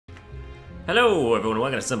Hello everyone,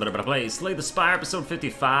 welcome to Sunburned Albino. Slay the Spire, episode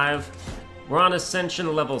 55. We're on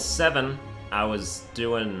Ascension level 7. I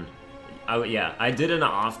did an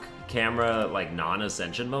off-camera, like,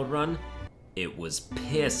 non-Ascension mode run. It was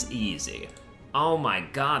piss easy. Oh my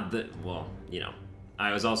god, well, you know,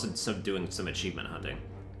 I was also doing some achievement hunting.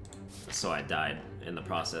 So I died in the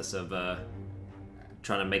process of,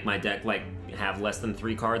 trying to make my deck, like, have less than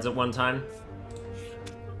 3 cards at one time.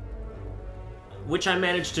 Which I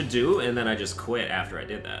managed to do, and then I just quit after I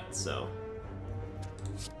did that, so...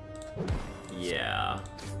 yeah.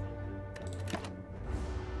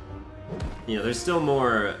 You know, there's still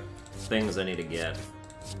more things I need to get.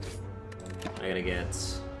 I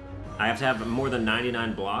have to have more than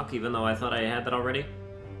 99 block, even though I thought I had that already.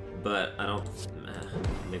 But I don't...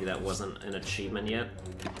 maybe that wasn't an achievement yet.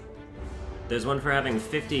 There's one for having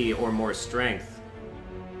 50 or more strength,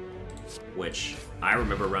 which... I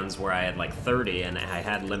remember runs where I had like 30 and I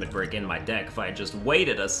had Limit Break in my deck. If I had just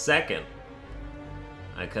waited a second,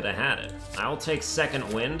 I could have had it. I'll take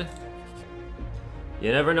Second Wind.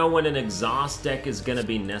 You never know when an exhaust deck is gonna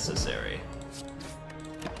be necessary.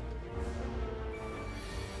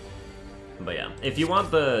 But yeah, if you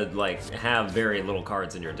want the, like, have very little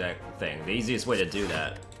cards in your deck thing, the easiest way to do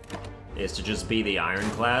that is to just be the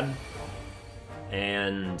Ironclad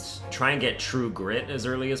and try and get True Grit as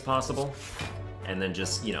early as possible. And then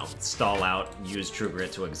just, you know, stall out, use True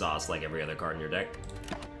Grit to exhaust like every other card in your deck.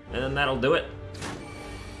 And then that'll do it.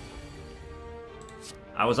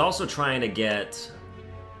 I was also trying to get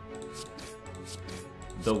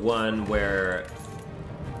the one where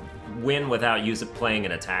win without playing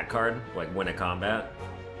an attack card, like win a combat.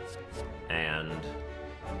 And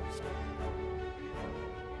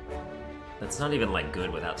that's not even like good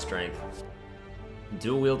without strength.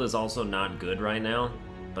 Dual wield is also not good right now.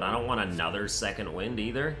 But I don't want another Second Wind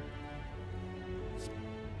either.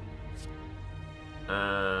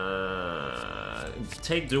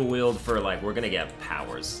 Take dual wield for, like, we're gonna get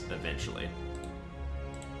powers eventually.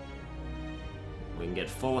 We can get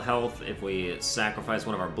full health if we sacrifice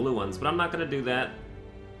one of our blue ones, but I'm not gonna do that.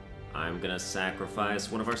 I'm gonna sacrifice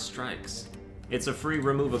one of our strikes. It's a free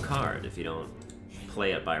remove a card if you don't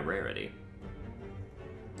play it by rarity.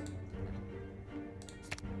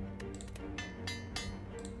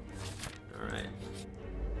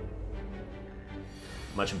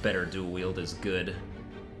 Much better dual wield is good.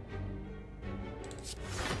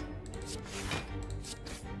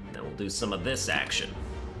 Now we'll do some of this action.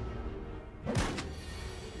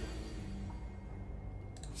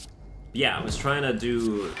 Yeah, I was trying to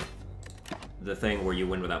do the thing where you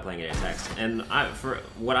win without playing any attacks, and I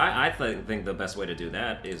think the best way to do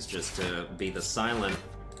that is just to be the silent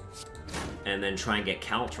and then try and get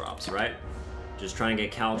caltrops, right? Just try and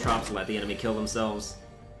get caltrops, let the enemy kill themselves.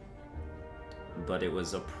 But it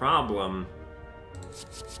was a problem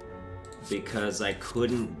because I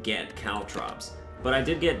couldn't get caltrops. But I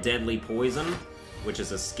did get Deadly Poison, which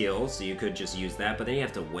is a skill, so you could just use that, but then you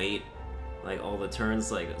have to wait, like, all the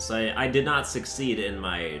turns, like, so I did not succeed in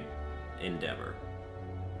my endeavor.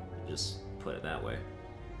 Just put it that way.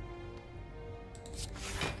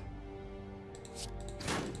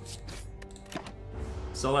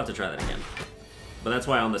 So I'll have to try that again. But that's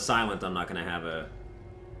why on the silent I'm not gonna have a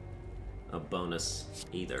bonus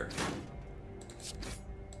either.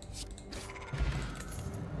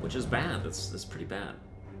 Which is bad. That's pretty bad.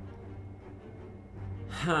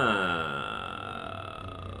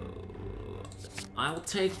 I'll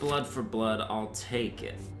take blood for blood. I'll take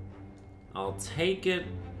it. I'll take it.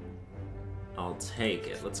 I'll take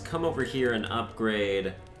it. Let's come over here and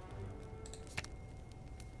upgrade.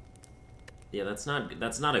 Yeah, that's not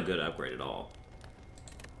a good upgrade at all.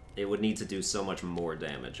 It would need to do so much more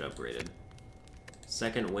damage upgraded.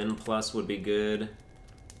 Second Wind Plus would be good,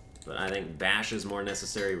 but I think Bash is more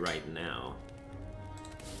necessary right now.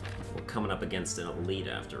 We're coming up against an elite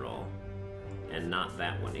after all, and not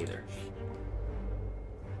that one either.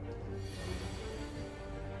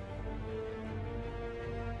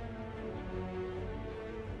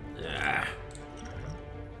 Ah,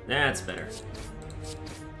 that's better.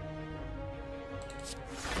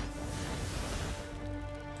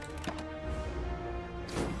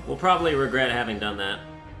 We'll probably regret having done that.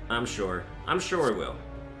 I'm sure. I'm sure we will.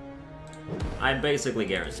 I basically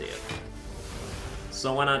guarantee it.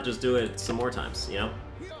 So why not just do it some more times, you know?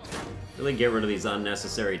 Really get rid of these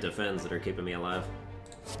unnecessary defends that are keeping me alive.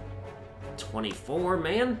 24,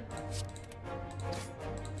 man?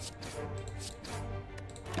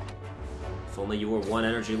 If only you were 1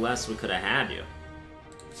 energy less, we could have had you.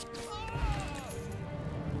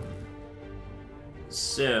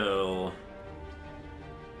 So...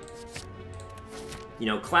 You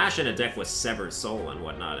know, Clash in a deck with Severed Soul and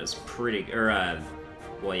whatnot is pretty...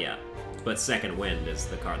 well, yeah. But Second Wind is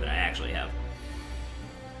the card that I actually have.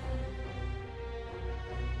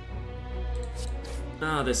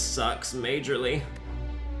 Oh, this sucks majorly.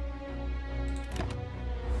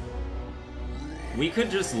 We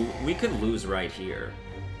could lose right here.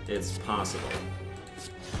 It's possible.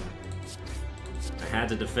 I had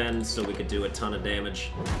to defend so we could do a ton of damage.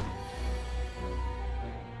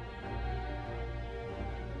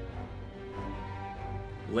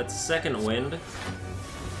 Let's Second Wind.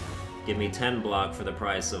 Give me 10 block for the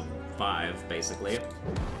price of 5, basically.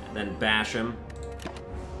 And then bash him.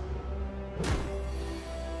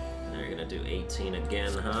 Now you're gonna do 18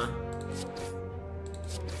 again, huh?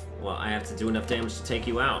 Well, I have to do enough damage to take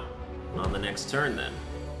you out on the next turn, then.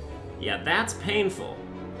 Yeah, that's painful.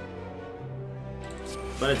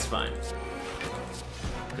 But it's fine.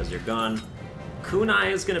 Because you're gone.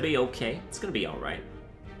 Kunai is gonna be okay. It's gonna be alright.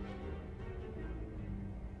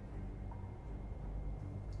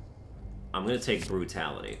 I'm gonna take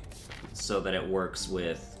Brutality, so that it works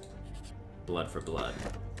with Blood for Blood.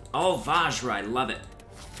 Oh, Vajra, I love it!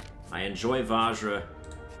 I enjoy Vajra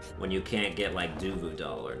when you can't get, like, Duvu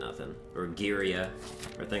Doll or nothing. Or Giria,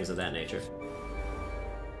 or things of that nature.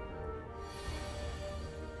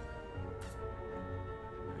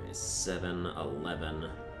 Alright, 7, 11.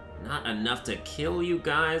 Not enough to kill you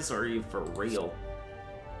guys? Are you for real?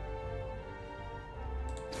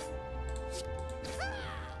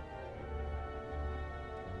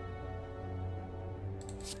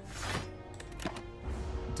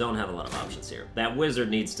 Don't have a lot of options here. That wizard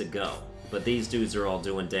needs to go, but these dudes are all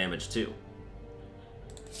doing damage too.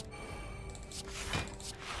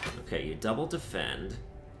 Okay, you double defend,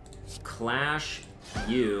 clash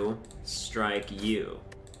you, strike you.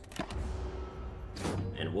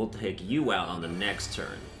 And we'll take you out on the next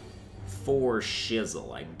turn. For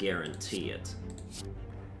shizzle, I guarantee it.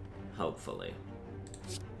 Hopefully.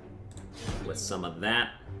 With some of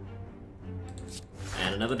that.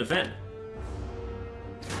 And another defend.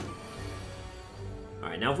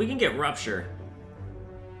 Alright, now if we can get Rupture,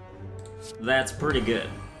 that's pretty good.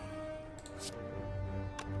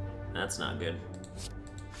 That's not good.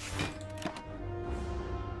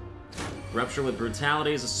 Rupture with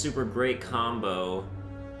Brutality is a super great combo.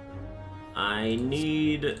 I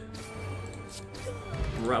need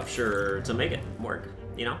Rupture to make it work,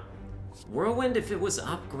 you know? Whirlwind, if it was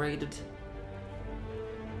upgraded...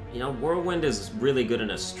 You know, Whirlwind is really good in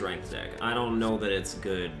a strength deck. I don't know that it's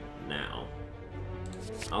good now.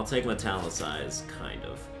 I'll take Metallicize, kind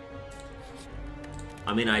of.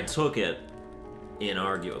 I mean, I took it,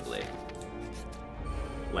 inarguably.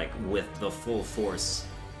 Like, with the full force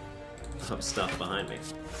of stuff behind me.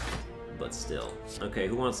 But still. Okay,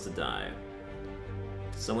 who wants to die?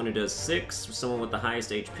 Someone who does 6, someone with the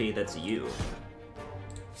highest HP, that's you.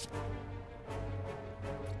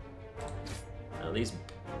 Now, these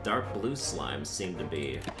dark blue slimes seem to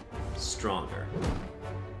be stronger.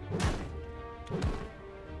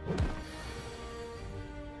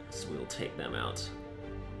 So we'll take them out.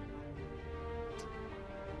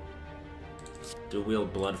 Dual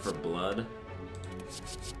wield Blood for Blood.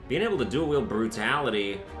 Being able to dual wield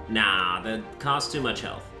Brutality, nah, that costs too much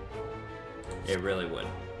health. It really would.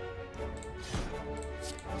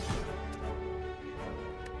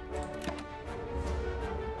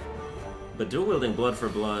 But dual wielding Blood for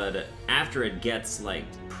Blood, after it gets, like,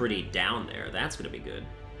 pretty down there, that's gonna be good.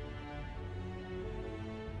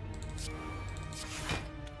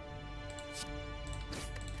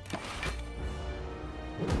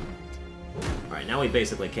 Alright, now we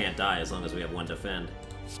basically can't die as long as we have one defend.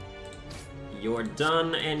 You're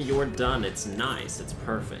done, and you're done. It's nice. It's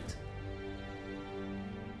perfect.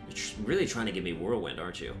 You're really trying to give me Whirlwind,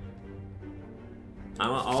 aren't you? I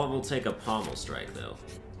will take a Pommel Strike, though.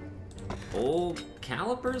 Old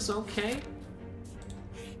Calipers? Okay.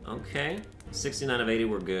 Okay. 69 of 80,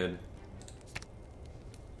 we're good.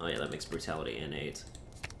 Oh yeah, that makes Brutality innate.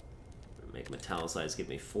 Make Metallicize give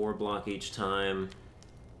me 4 block each time.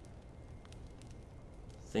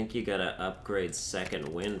 Think you gotta upgrade Second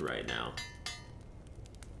Wind right now.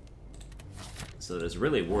 So that it's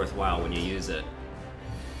really worthwhile when you use it.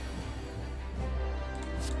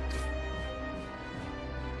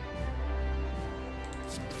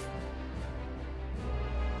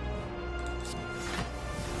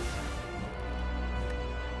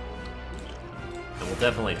 And we'll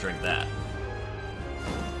definitely drink that.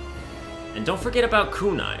 And don't forget about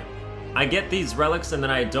Kunai. I get these relics and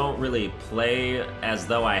then I don't really play as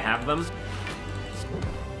though I have them.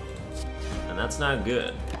 And that's not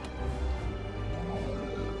good.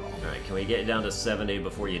 Alright, can we get down to 70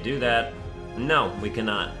 before you do that? No, we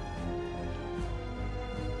cannot.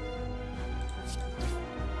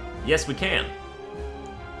 Yes, we can.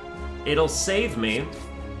 It'll save me,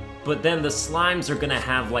 but then the slimes are gonna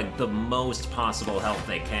have, like, the most possible health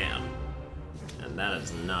they can. And that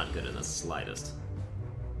is not good in the slightest.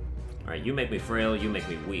 Alright, you make me frail, you make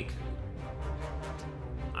me weak.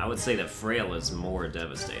 I would say that frail is more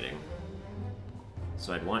devastating.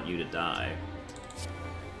 So I'd want you to die.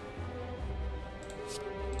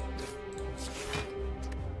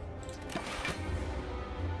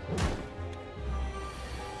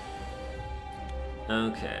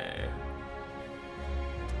 Okay.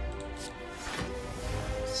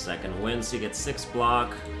 Second win, so you get 6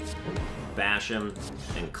 block, bash him,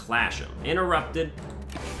 and clash him. Interrupted.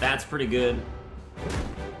 That's pretty good.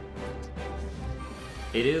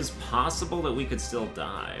 It is possible that we could still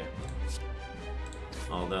die.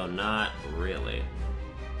 Although not really.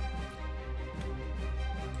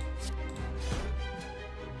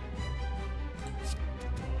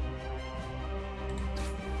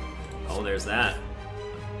 Oh, there's that.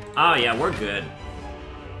 Oh yeah, we're good.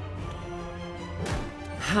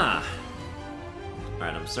 Huh.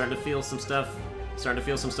 Alright, I'm starting to feel some stuff. Starting to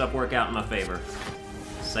feel some stuff work out in my favor.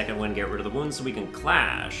 Second win, get rid of the wounds so we can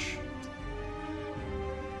clash.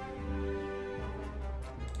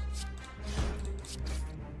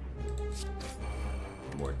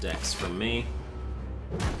 More dex from me.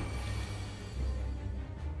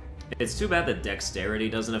 It's too bad that dexterity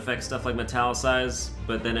doesn't affect stuff like metallicize,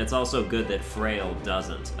 but then it's also good that frail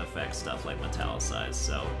doesn't affect stuff like metallicize,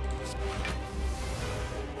 so...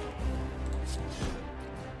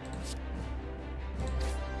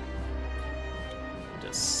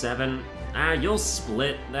 Just 7. Ah, you'll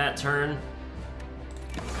split that turn.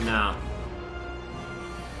 No.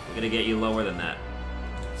 I'm gonna get you lower than that.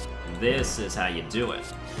 This is how you do it.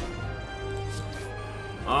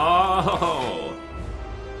 Oh!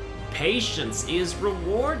 Patience is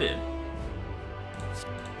rewarded.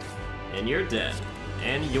 And you're dead.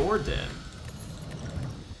 And you're dead.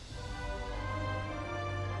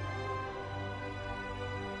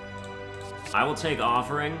 I will take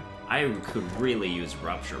Offering. I could really use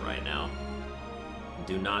Rupture right now.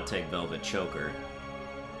 Do not take Velvet Choker.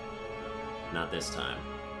 Not this time.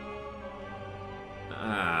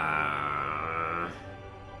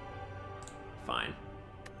 Fine.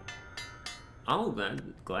 Oh,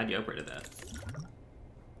 I'm glad you upgraded that.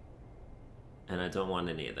 And I don't want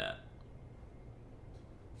any of that.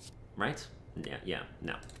 Right? Yeah,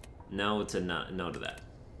 no. No to no to that.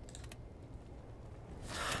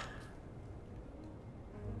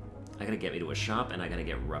 I gotta get me to a shop, and I gotta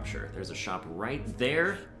get Rupture. There's a shop right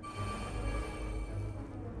there.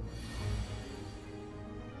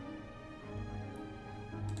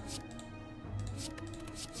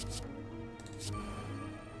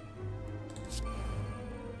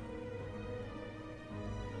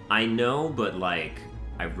 I know, but, like,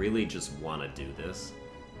 I really just want to do this.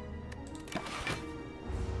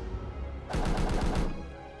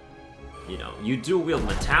 You know, you dual wield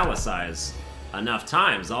Metallicize enough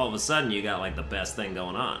times, all of a sudden you got, like, the best thing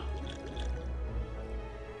going on.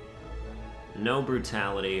 No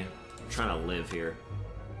brutality. I'm trying to live here.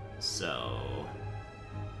 So...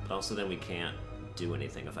 But also then we can't do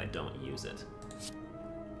anything if I don't use it.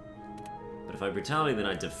 But if I brutality, then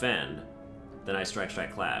I defend. Then I strike,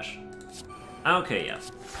 clash. Okay, yeah.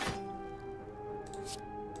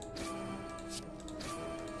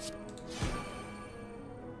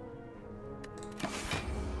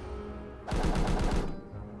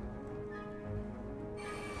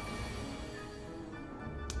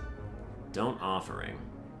 Don't Offering.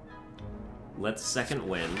 Let's second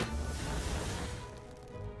wind.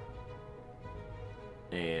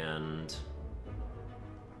 And...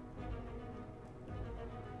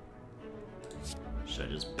 Should I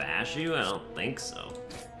just bash you? I don't think so.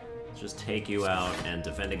 Let's just take you out and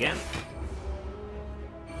defend again.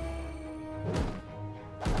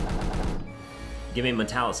 Give me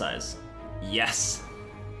Metallicize. Yes!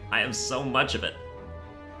 I have so much of it.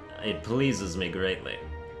 It pleases me greatly.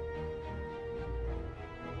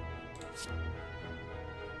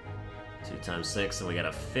 Two times 6, and we got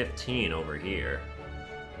a 15 over here.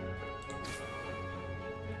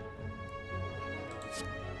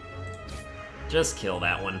 Just kill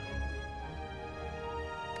that one.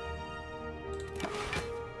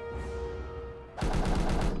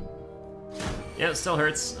 Yeah, it still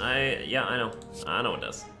hurts. Yeah, I know. I know it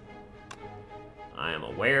does. I am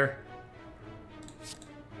aware.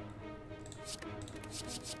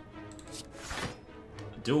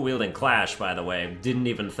 Dual wielding Clash, by the way. Didn't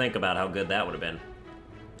even think about how good that would have been.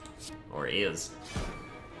 Or is.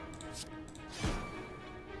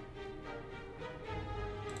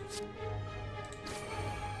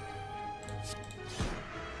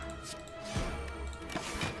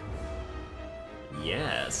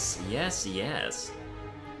 Yes, yes, yes.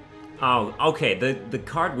 Oh, okay, the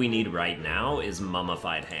card we need right now is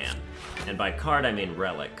Mummified Hand. And by card, I mean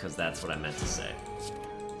relic, because that's what I meant to say.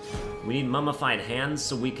 We need Mummified Hands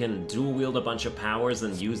so we can dual-wield a bunch of powers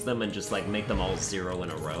and use them and just, like, make them all 0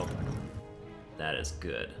 in a row. That is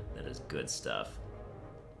good. That is good stuff.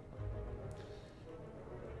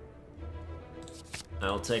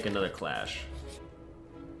 I'll take another Clash.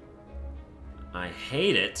 I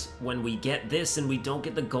hate it when we get this and we don't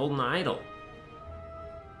get the Golden Idol.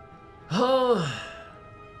 Oh.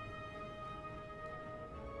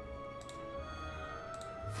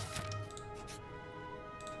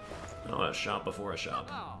 Oh, a shop before a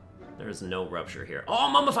shop. There's no rupture here. Oh,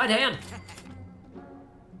 Mummified Hand!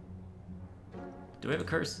 Do we have a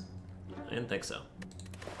curse? I didn't think so.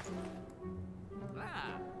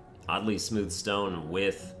 Oddly smooth stone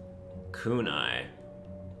with kunai.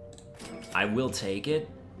 I will take it.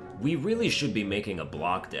 We really should be making a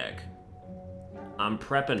block deck. I'm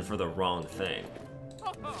prepping for the wrong thing.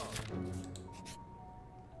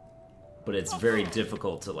 But it's very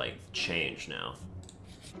difficult to, like, change now.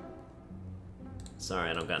 Sorry,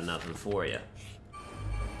 I don't got nothing for you.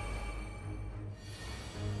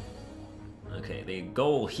 Okay, the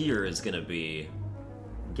goal here is gonna be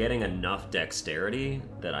getting enough dexterity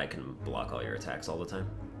that I can block all your attacks all the time.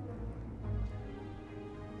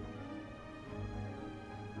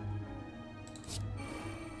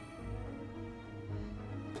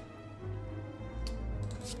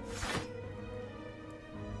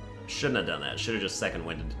 Shouldn't have done that. Should have just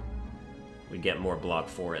second-winded. We'd get more block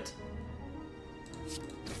for it.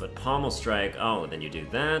 But Pommel Strike... Oh, then you do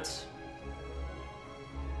that.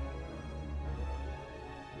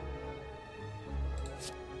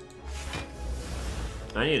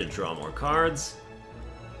 I need to draw more cards.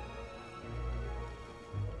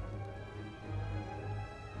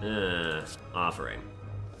 Offering.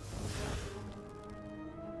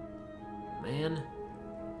 Man.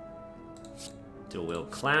 Dual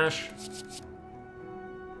Wield Clash.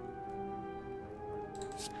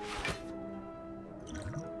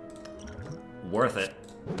 Worth it.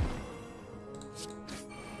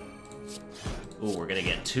 Ooh, we're gonna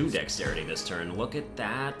get 2 dexterity this turn. Look at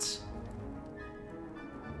that.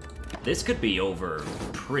 This could be over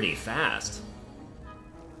pretty fast.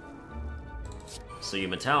 So you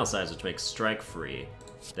metallicize, which makes strike free.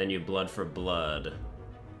 Then you blood for blood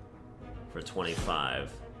for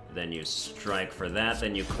 25. Then you strike for that,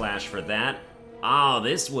 then you clash for that. Oh,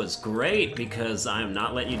 this was great because I'm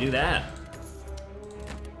not letting you do that.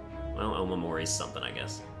 Well, Omamori's something, I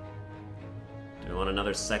guess. Do we want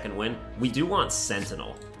another second win? We do want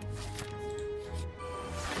Sentinel.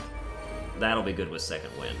 That'll be good with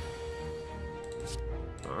second win.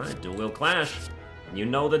 Alright, Dual Wield Clash. You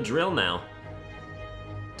know the drill now.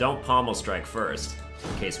 Don't Pommel Strike first,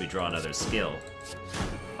 in case we draw another skill.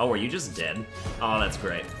 Oh, are you just dead? Oh, that's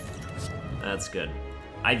great. That's good.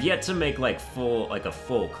 I've yet to make like a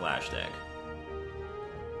full Clash deck.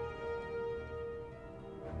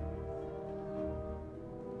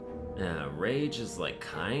 Yeah, Rage is like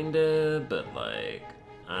kinda, but like,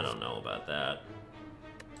 I don't know about that.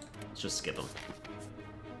 Let's just skip them.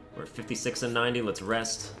 We're at 56 and 90, let's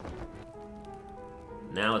rest.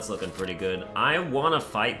 Now it's looking pretty good. I want to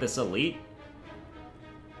fight this elite.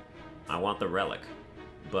 I want the relic,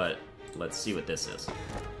 but let's see what this is.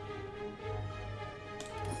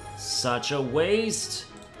 Such a waste.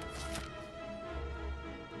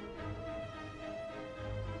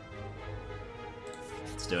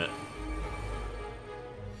 Let's do it.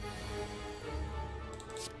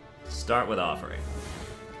 Start with offering.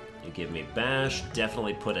 You give me bash,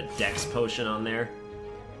 definitely put a dex potion on there.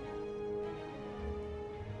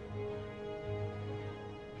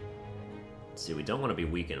 See, we don't want to be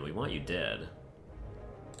weakened, we want you dead.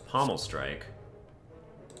 Pommel Strike.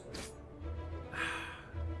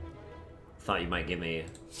 Thought you might give me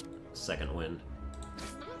second wind.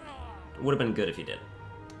 Would have been good if you did.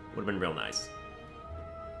 Would have been real nice.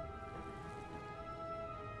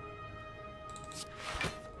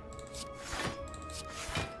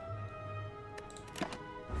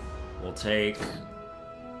 We'll take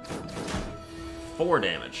 4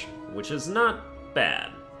 damage, which is not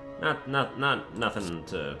bad. Nothing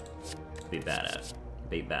to be bad at.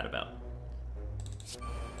 Be bad about.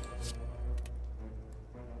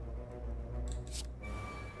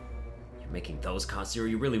 You're making those cost 0.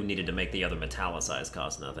 You really needed to make the other metallicize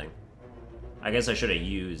cost nothing. I guess I should have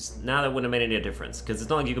used. Now that wouldn't have made any difference, because it's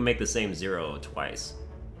not like you can make the same 0 twice.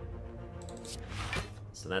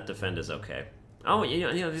 So that defend is okay. Oh, you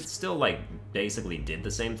know, it still, like, basically did the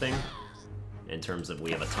same thing. In terms of we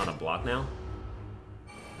have a ton of block now.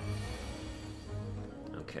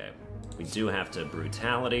 Okay. We do have to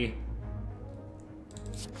Brutality.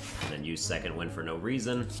 And then use Second Wind for no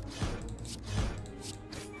reason.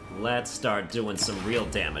 Let's start doing some real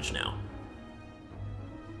damage now.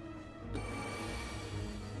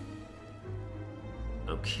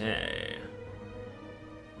 Okay.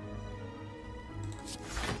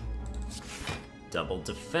 Double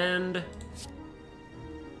defend.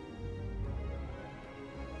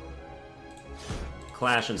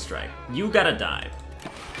 Clash and strike. You gotta die.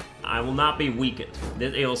 I will not be weakened.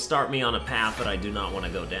 It'll start me on a path that I do not want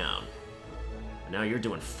to go down. Now you're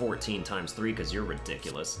doing 14 times 3 because you're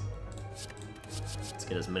ridiculous. Let's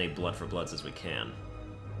get as many blood for bloods as we can.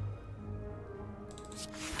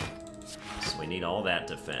 So we need all that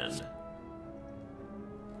defend.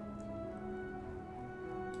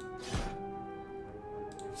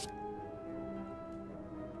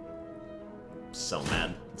 So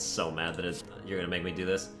mad. So mad that you're gonna make me do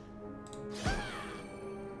this.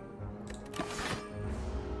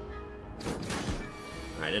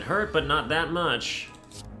 Alright, it hurt, but not that much.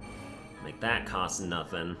 Make that cost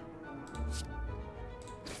nothing.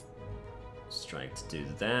 Strike to do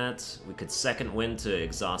that. We could Second Wind to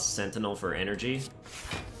exhaust Sentinel for energy,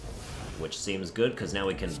 which seems good, because now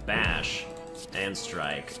we can bash, and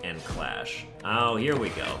strike, and clash. Oh, here we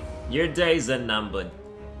go. Your days are numbered.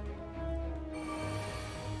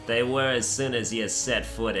 They were as soon as you set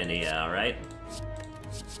foot in here, alright?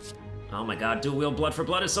 Oh my god, dual wield blood for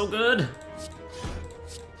blood is so good!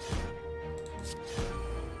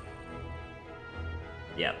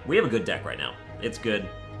 Yeah, we have a good deck right now. It's good.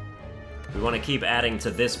 We want to keep adding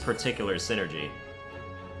to this particular synergy.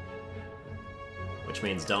 Which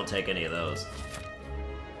means don't take any of those.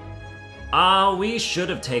 Oh, we should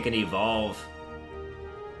have taken Evolve.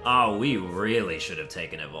 Oh, we really should have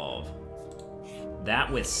taken Evolve.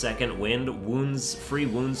 That with Second Wind, wounds, free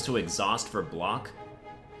wounds to exhaust for block,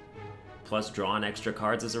 plus drawing extra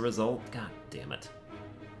cards as a result. God damn it.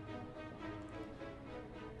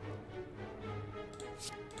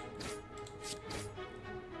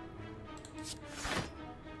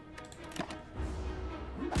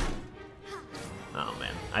 Oh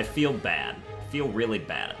man, I feel bad. I feel really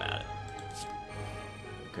bad about it.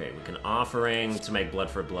 Okay, we can Offering to make blood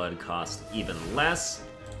for blood cost even less.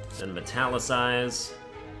 Then Metallicize.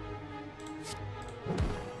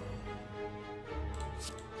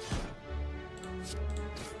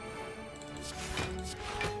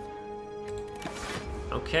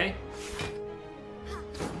 Okay.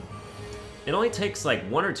 It only takes like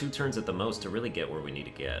 1 or 2 turns at the most to really get where we need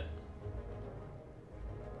to get.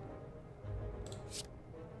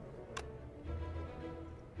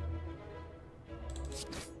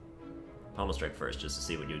 Pommel Strike first, just to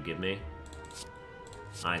see what you'd give me.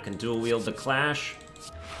 I can dual wield the Clash.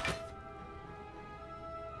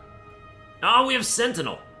 Oh, we have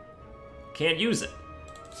Sentinel! Can't use it.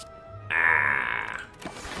 Ah!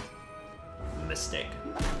 Mistake.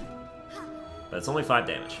 But it's only 5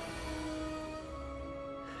 damage.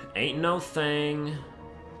 Ain't no thing.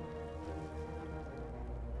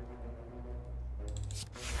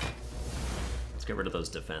 Let's get rid of those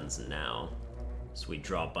defends now. So we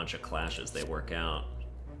draw a bunch of clashes, they work out.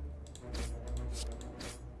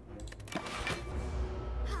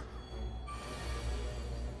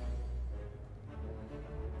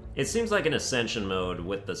 It seems like in Ascension mode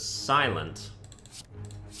with the Silent,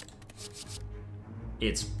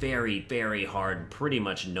 it's very, very hard pretty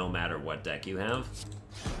much no matter what deck you have.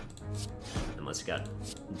 Unless you got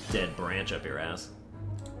Dead Branch up your ass.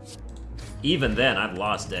 Even then, I've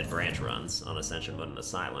lost Dead Branch runs on Ascension mode in the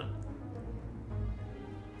Silent.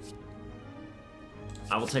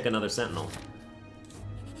 I will take another Sentinel.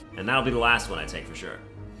 And that'll be the last one I take for sure.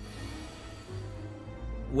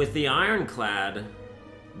 With the Ironclad,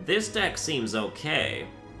 this deck seems okay.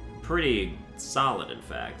 Pretty solid, in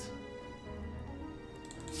fact.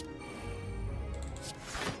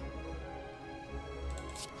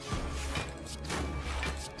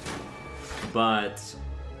 But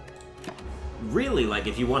really, like,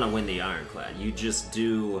 if you want to win the Ironclad, you just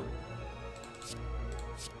do...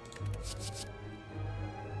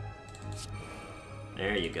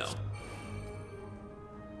 There you go.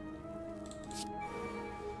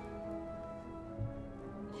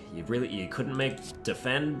 You couldn't make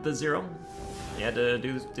defend the 0? You had to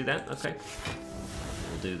do that? Okay.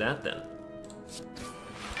 We'll do that then.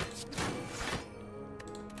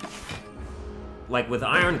 Like with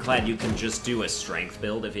Ironclad, you can just do a strength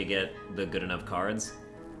build if you get the good enough cards,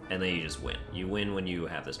 and then you just win. You win when you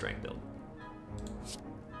have the strength build.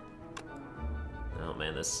 Oh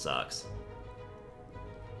man, this sucks.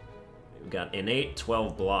 We've got innate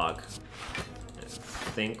 12 block,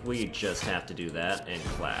 I think we just have to do that and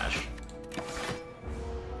clash.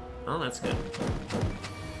 Oh, that's good.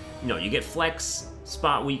 No, you get flex,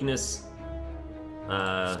 spot weakness,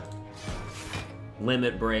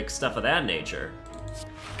 limit break, stuff of that nature.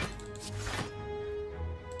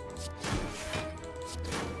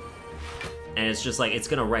 And it's just like, it's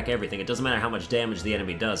gonna wreck everything. It doesn't matter how much damage the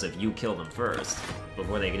enemy does if you kill them first,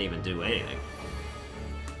 before they can even do anything.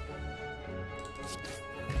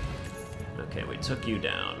 Okay, we took you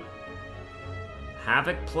down.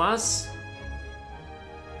 Havoc plus?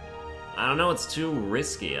 I don't know, it's too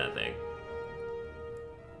risky, I think.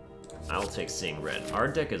 I'll take Seeing Red. Our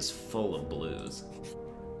deck is full of blues.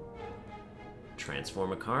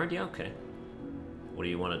 Transform a card? Yeah, okay. What do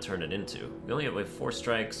you want to turn it into? We only have 4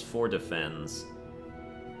 strikes, 4 defends.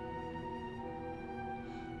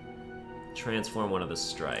 Transform one of the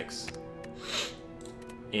strikes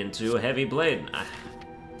into a heavy blade.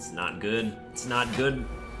 It's not good. It's not good.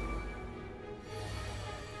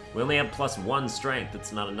 We only have +1 strength.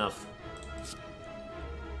 It's not enough.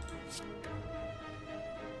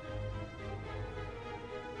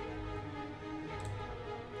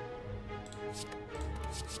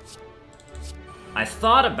 I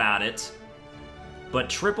thought about it, but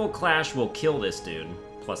triple clash will kill this dude,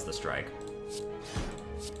 plus the strike.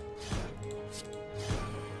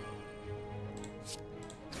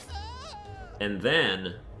 And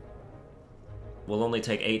then we'll only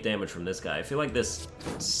take 8 damage from this guy. I feel like this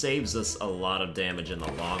saves us a lot of damage in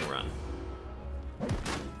the long run.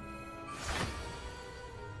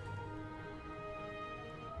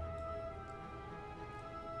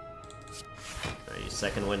 Alright, you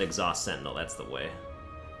second wind, exhaust sentinel, that's the way.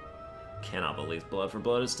 Cannot believe blood for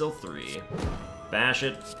blood is still 3. Bash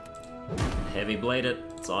it. Heavy blade it.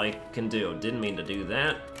 That's all you can do. Didn't mean to do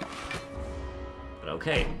that. But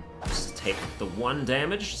okay. Just take the 1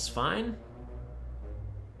 damage, it's fine.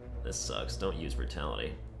 This sucks, don't use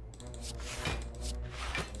brutality.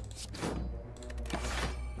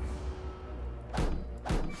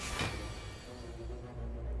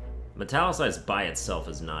 Metallicize by itself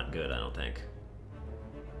is not good, I don't think.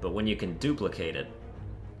 But when you can duplicate it,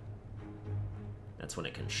 that's when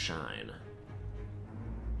it can shine.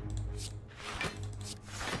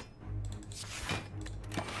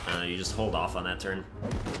 You just hold off on that turn.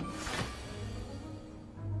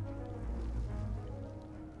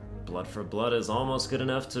 Blood for blood is almost good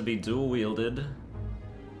enough to be dual-wielded.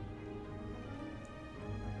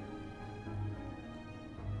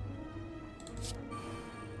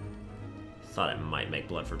 Thought it might make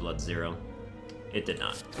blood for blood 0. It did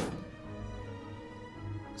not.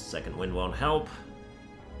 Second wind won't help.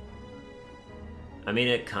 I mean,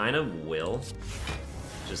 it kind of will.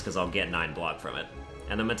 Just because I'll get 9 block from it.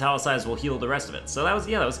 And the Metallicize will heal the rest of it. So that was,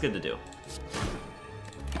 yeah, that was good to do.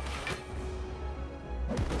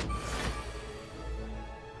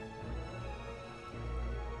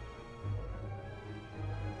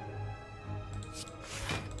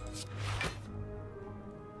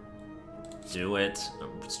 Do it.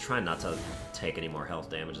 I'm just trying not to take any more health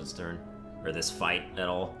damage this turn. Or this fight at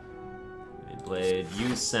all. Blade,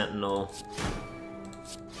 use Sentinel.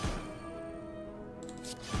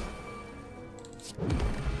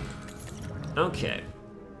 Okay.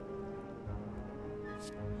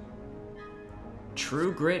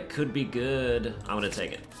 True Grit could be good. I'm gonna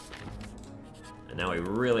take it. And now we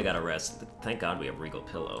really gotta rest. Thank God we have Regal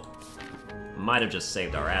Pillow. Might have just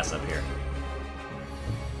saved our ass up here.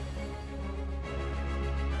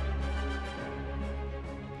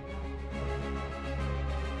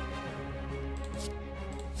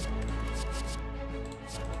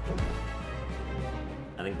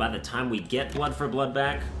 I think by the time we get Blood for Blood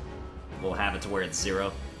back, we'll have it to where it's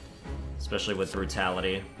 0. Especially with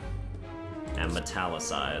Brutality and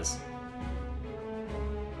Metallicize.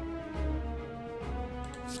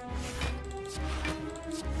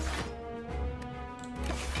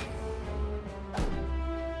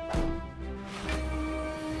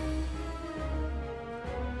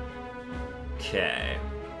 Okay.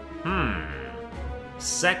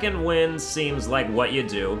 Second wind seems like what you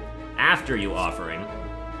do after you offering.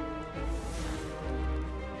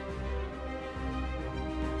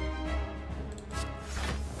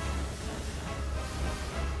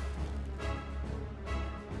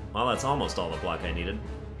 Well, that's almost all the block I needed.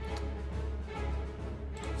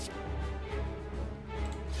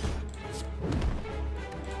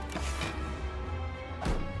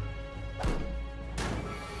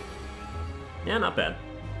 Yeah, not bad.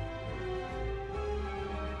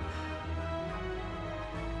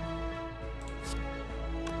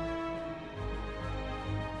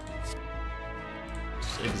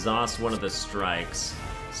 Just exhaust one of the strikes.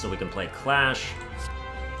 so we can play Clash.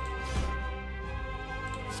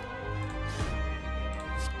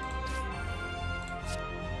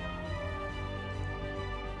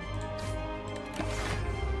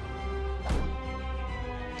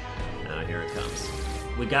 Here it comes.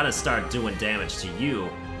 We gotta start doing damage to you,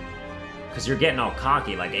 because you're getting all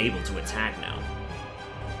cocky, like able to attack now.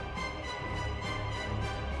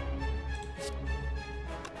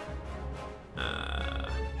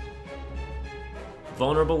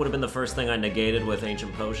 Vulnerable would have been the first thing I negated with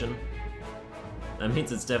Ancient Potion. That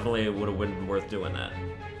means it's definitely would have been worth doing that.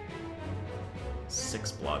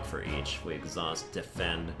 6 block for each. We exhaust,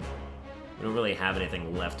 defend. We don't really have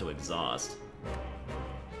anything left to exhaust.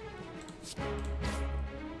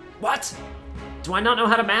 What? Do I not know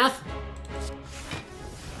how to math?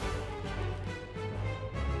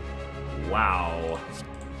 Wow.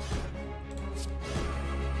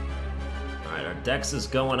 Alright, our dex is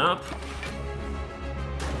going up.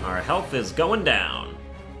 Our health is going down.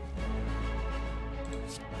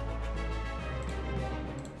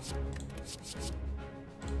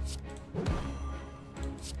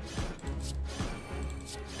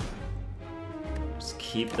 Just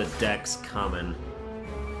keep the dex coming,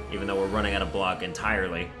 even though we're running out of block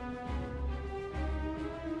entirely.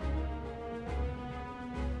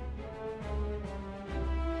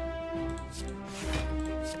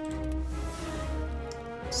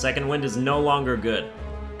 Second wind is no longer good,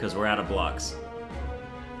 because we're out of blocks.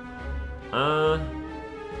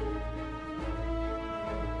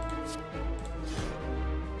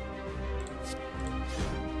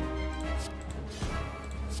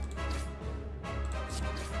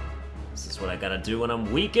 This is what I gotta do when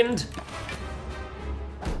I'm weakened.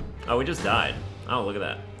 Oh, we just died. Oh, look at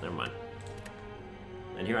that. Never mind.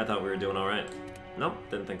 And here I thought we were doing alright. Nope,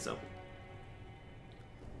 didn't think so.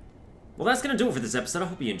 Well, that's gonna do it for this episode. I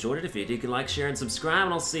hope you enjoyed it. If you did, you can like, share, and subscribe,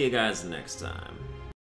 and I'll see you guys next time.